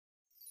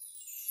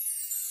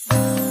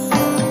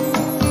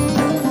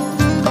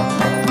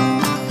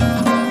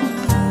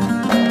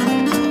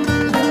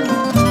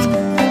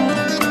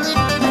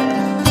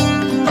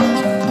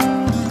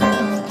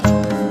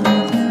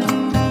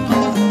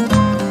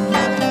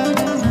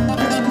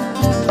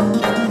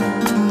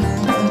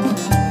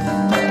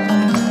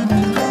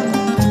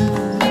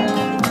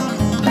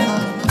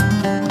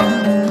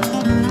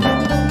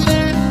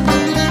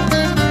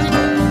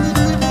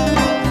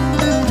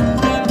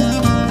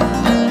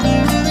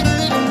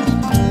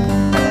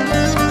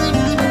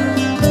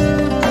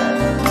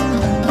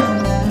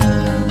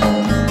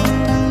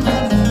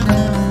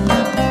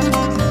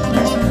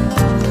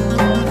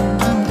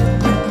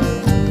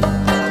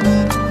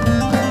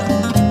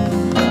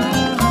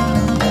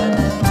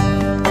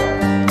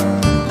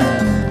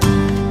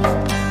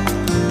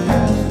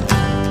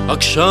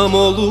Akşam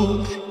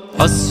olur,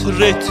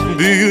 hasret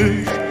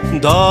büyür,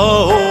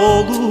 dağ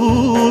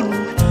olur.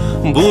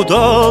 Bu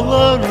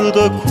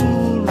dağlarda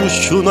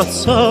kurşun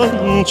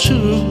atsan çığ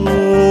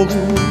olur.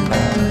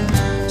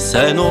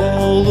 Sen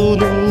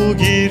oğlunu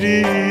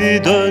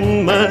geri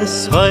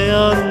dönmez hay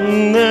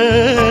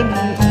annem.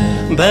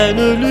 Ben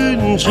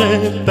ölünce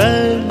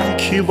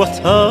belki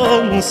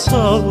vatan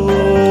sağ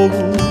olur.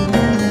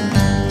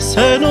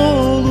 Sen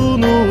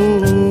oğlunu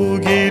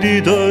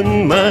geri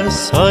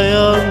dönmez hay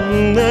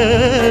annem.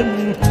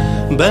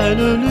 Ben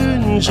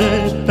ölünce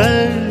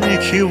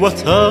belki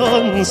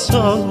vatan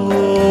sağ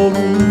olur.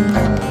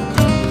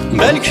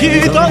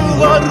 Belki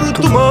dağlar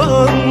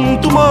duman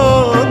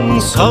duman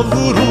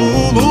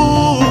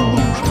savrulur.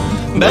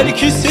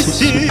 Belki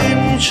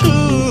sesim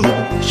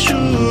çığlık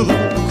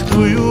çığlık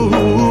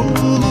duyulur.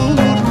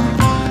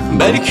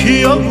 Belki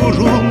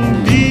yavrum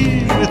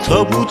bir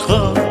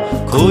tabuta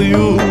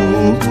koyulur.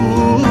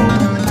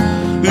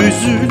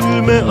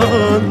 Üzülme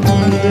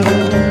anne.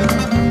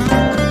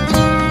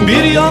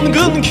 Bir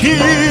yangın ki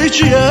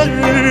ciğer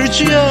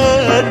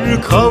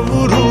ciğer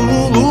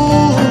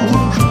kavrulur.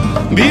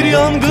 Bir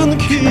yangın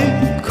ki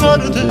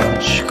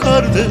kardeş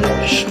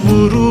kardeş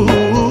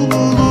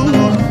vurulur.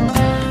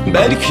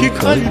 Belki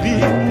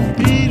kalbin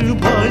bir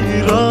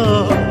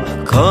bayrağı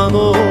kan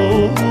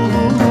olur.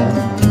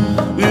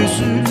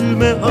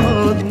 Üzülme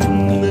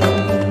anne.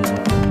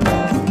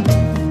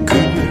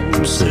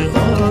 Gülümse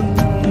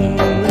anne.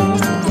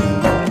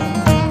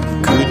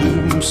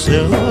 Gülümse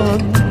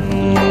anne.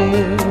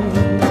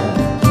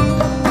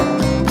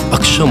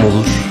 Akşam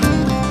olur,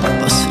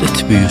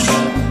 hasret büyür,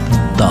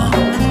 dağ olur.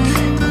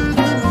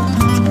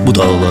 Bu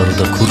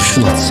dağlarda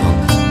kurşun atsan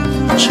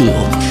çığ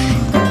olur.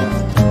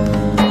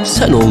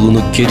 Sen oğlunu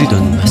geri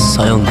dönmez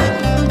sayan.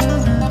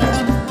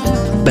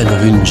 Ben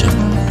ölünce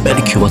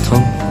belki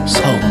vatan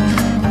sağ olur.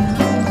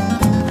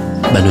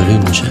 Ben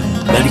ölünce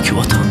belki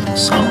vatan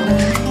sağ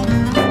olur.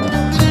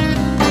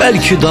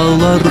 Belki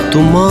dağlar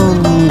duman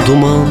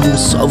duman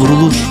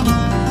savrulur.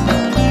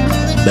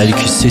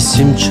 Belki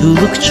sesim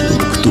çığlık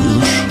çığlık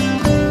duyulur.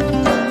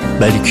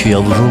 Belki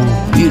yavrum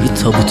bir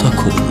tabuta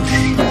koyulur.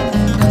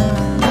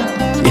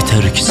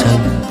 Yeter ki sen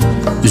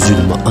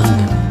üzülme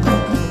annem.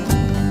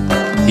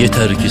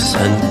 Yeter ki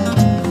sen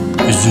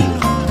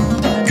üzülme.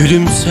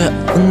 Gülümse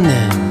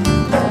anne.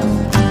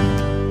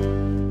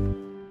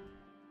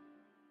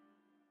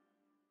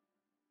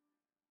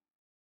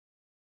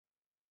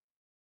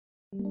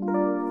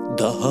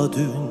 Daha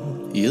dün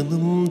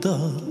yanımda,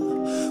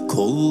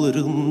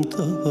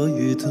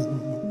 kollarımdaydın.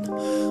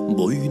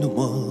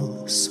 Boynuma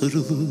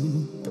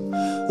sarılıp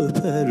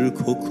öper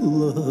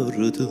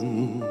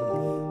koklardın.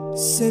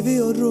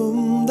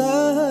 Seviyorum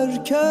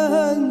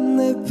derken,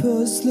 hep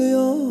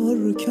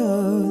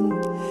özlüyorken,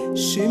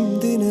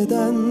 şimdi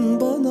neden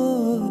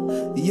bana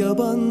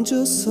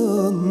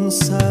yabancısın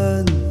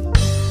sen?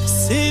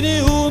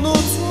 Seni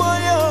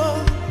unutmaya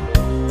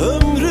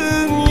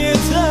ömrüm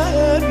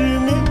yeter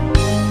mi?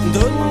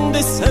 Dön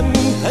desem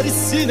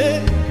tersine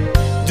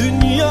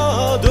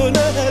dünya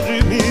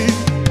döner mi?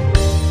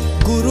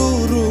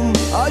 Gururum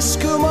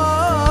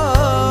aşkıma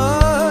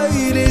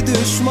öyle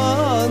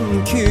düşman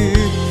ki,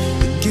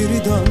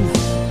 geri dön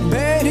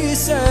beni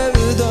sev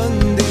dön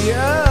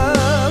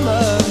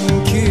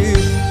diyemem ki.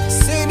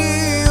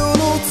 Seni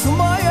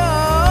unutmaya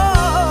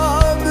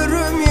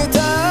ömrüm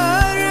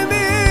yeter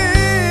mi?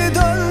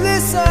 Dön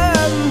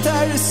desem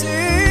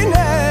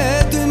tersine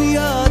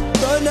dünya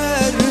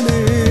döner mi?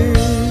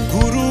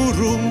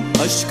 Gururum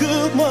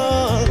aşkıma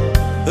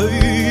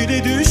öyle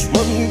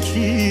düşman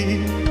ki,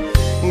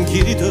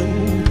 geri dön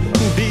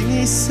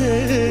beni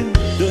sev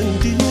dön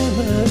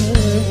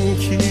diyemem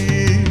ki.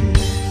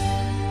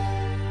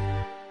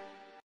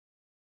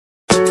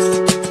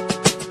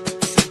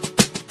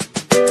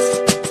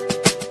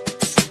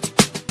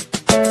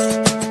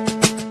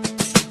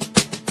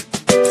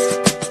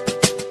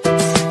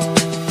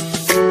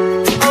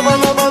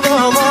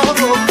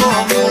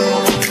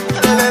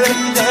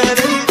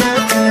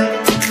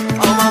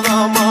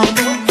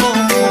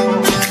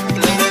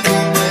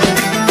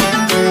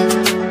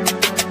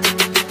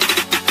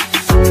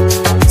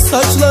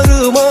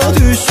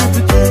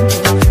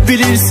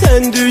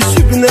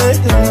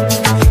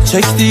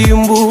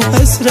 Çektiğim bu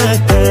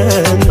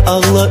hasretten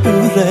ağla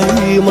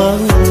yüreğim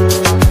ağla.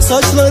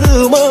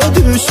 Saçlarıma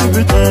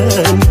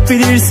düşüpten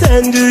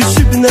bilirsen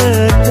düşüp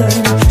nereden.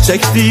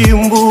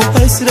 Çektiğim bu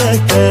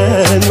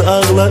hasretten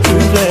ağla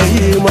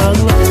yüreğim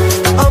ağla.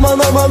 Aman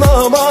aman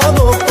aman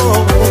of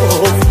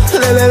of,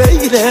 lele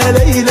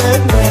lele lele.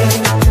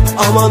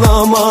 Aman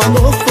aman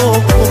of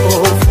of,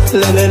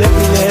 lele lele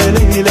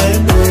lele.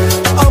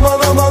 Aman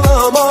aman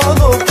aman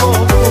of of,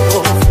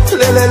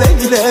 lele lele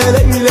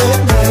lele.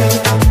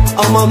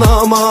 Aman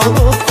aman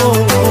of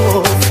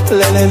of, le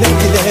le le le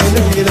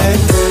le le.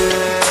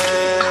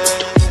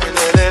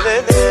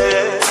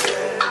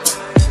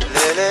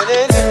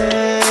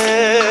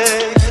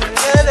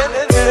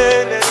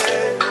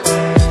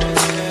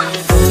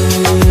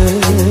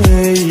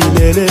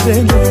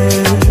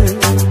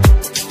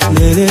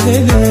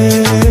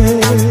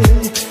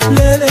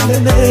 Le le le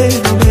le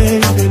le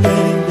le le.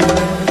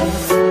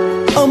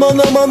 Aman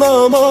aman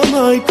aman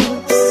ay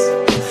kız,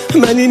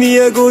 beni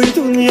niye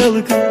koydun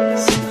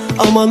yalgız?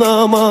 Aman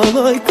aman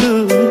ay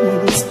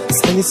kız,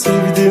 seni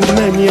sevdim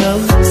ben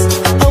yalnız.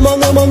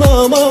 Aman aman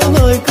aman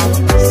ay kız,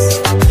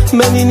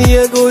 beni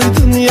niye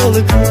koydun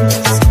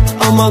yalgız?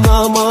 Aman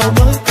aman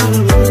ay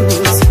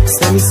kız,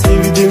 seni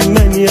sevdim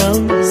ben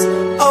yalnız.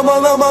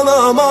 Aman aman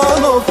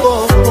aman of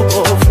of,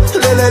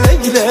 le le le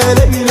le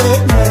le le.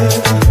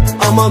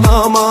 Aman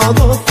aman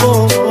of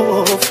of,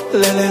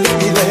 le le le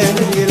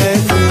le le.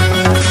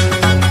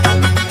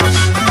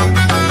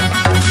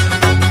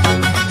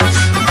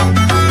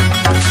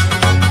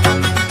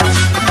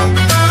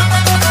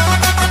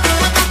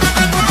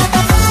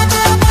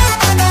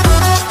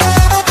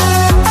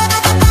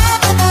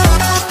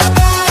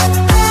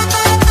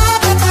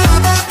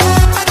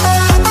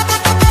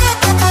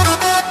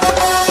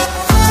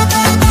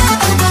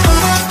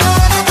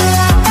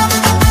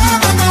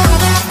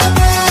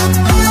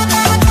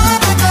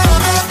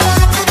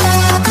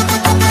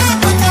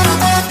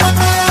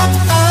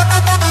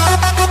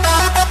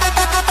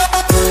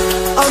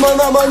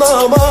 Aman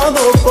aman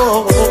of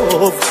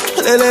of,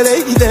 le le le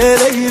le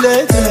le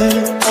le.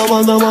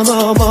 Aman aman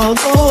aman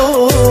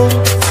of,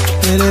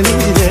 le le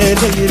le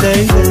le le le.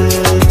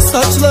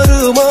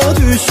 Saçlarıma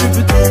düşüp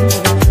de,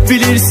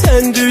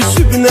 bilirsen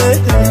düşüp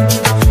neden?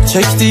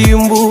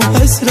 Çektiğim bu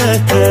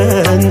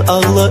hasretten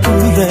ağla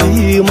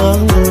yüreğim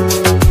ağla.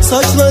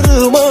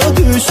 Saçlarıma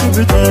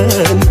düşüp de,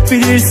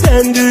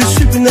 bilirsen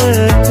düşüp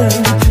neden?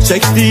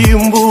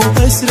 Çektiğim bu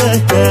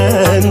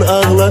hasretten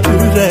ağla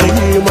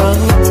yüreğim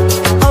ağla.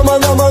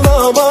 Aman aman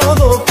aman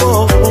of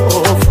of,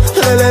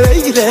 le le le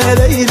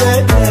le le.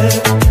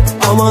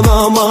 Aman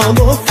aman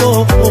of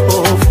of,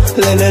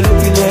 le le le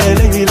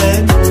le le.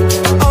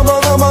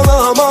 Aman aman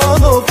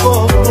aman of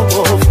of,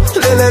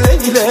 le le le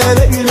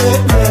le le.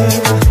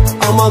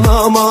 Aman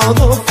aman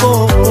of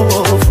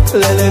of,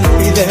 le le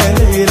le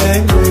le le.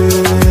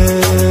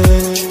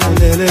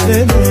 Le le le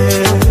le,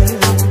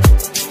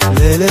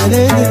 le le le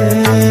le.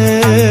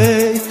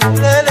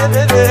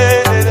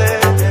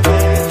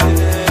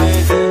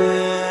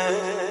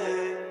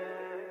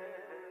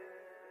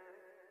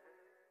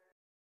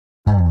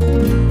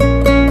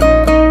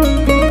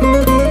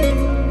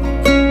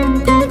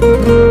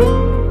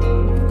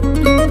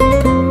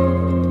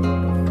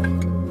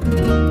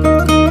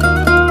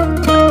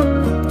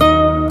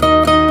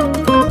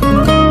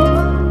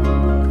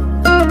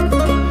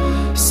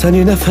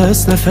 Seni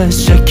nefes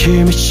nefes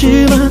çekim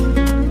içime,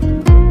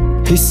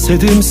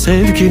 hissedim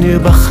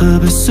sevgini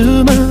bakıp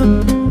üstüme.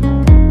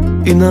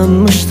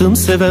 İnanmıştım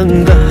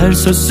sevende her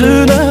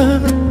sözüne,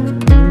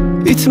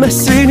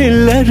 itmesin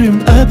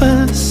illerim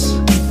ebes.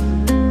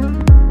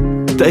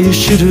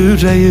 Değişir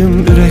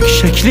yüreğim ürek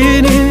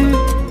şeklini,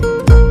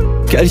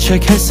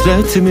 gerçek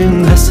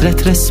hasretimin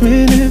hasret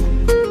resmini.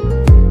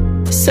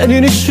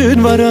 Senin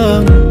için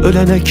varam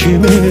ölene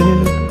kimi,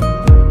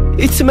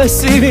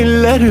 İtmesin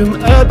illerim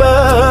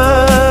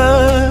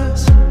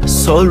ebes.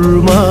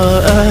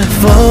 Sorma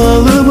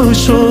ehvalımı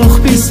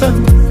çok bilsem,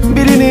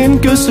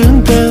 birinin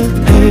gözünde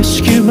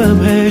hiç girmem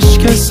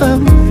hiç kesem.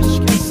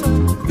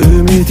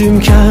 Ümidim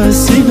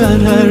kesiler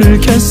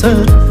herkese,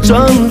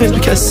 can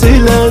ver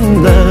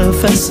kesilen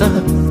nefese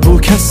bu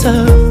kese.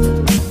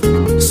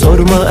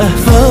 Sorma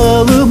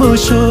ehvalımı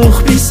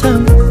çok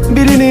bilsem,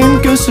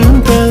 birinin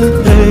gözünde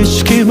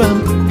hiç girmem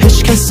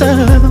hiç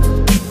kesem.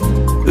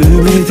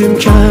 Ümidim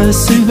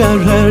kesiler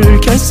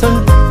herkese,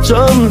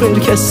 can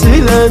ver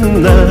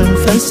kesilen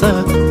nefese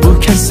bu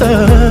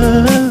kese.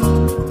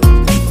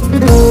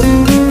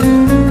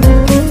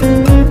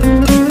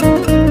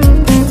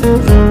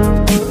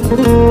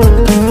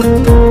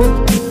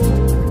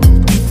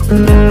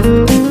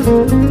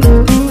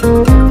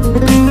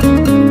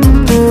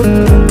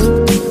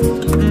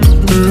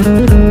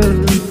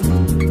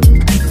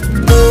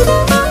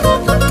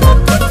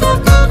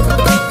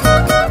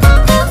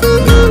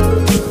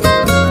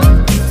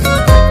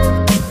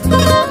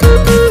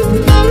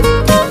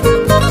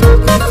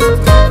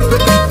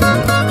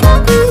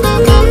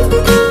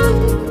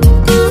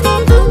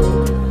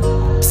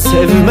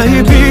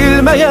 Sevmeyi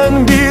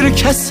bilmeyen bir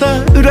kese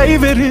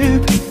yüreği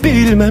verip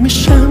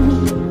bilmemişim.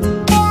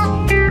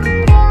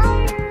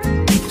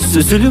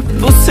 Süzülüp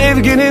bu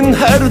sevginin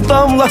her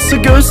damlası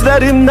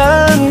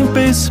gözlerimden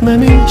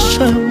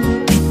bezmemişim.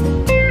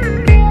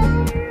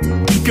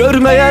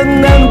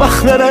 Görmeyenden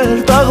bak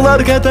neler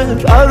dağlar kadar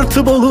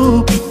artıp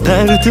olup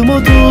derdim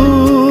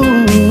odum.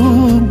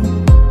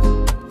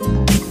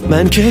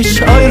 Ben ki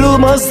hiç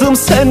ayrılmazdım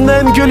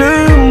senden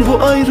gülüm,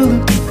 bu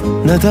ayrılık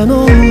neden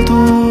oldu?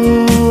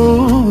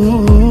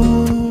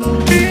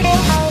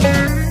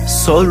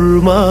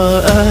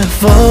 Sorma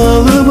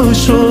ehvalımı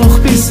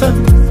çok bilsem,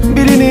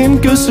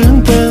 birinin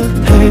gözünde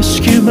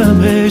hiç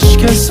girmem hiç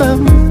kesem.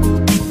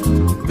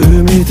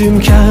 Ümidim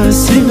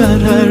kesiler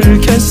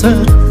herkese,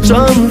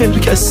 can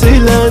ver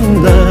kesilen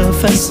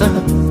nefese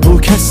bu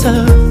kese.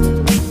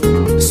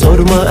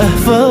 Sorma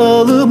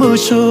ehvalımı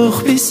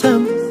çok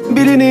bilsem,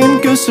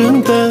 birinin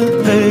gözünde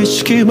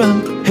hiç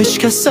girmem hiç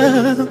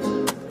kesem.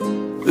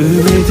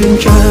 Ümidim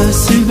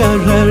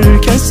kəsilər hər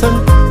kəsə,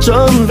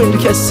 can ver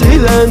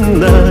kəsilən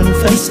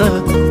nəfəsə.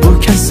 Bu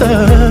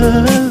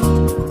kəsə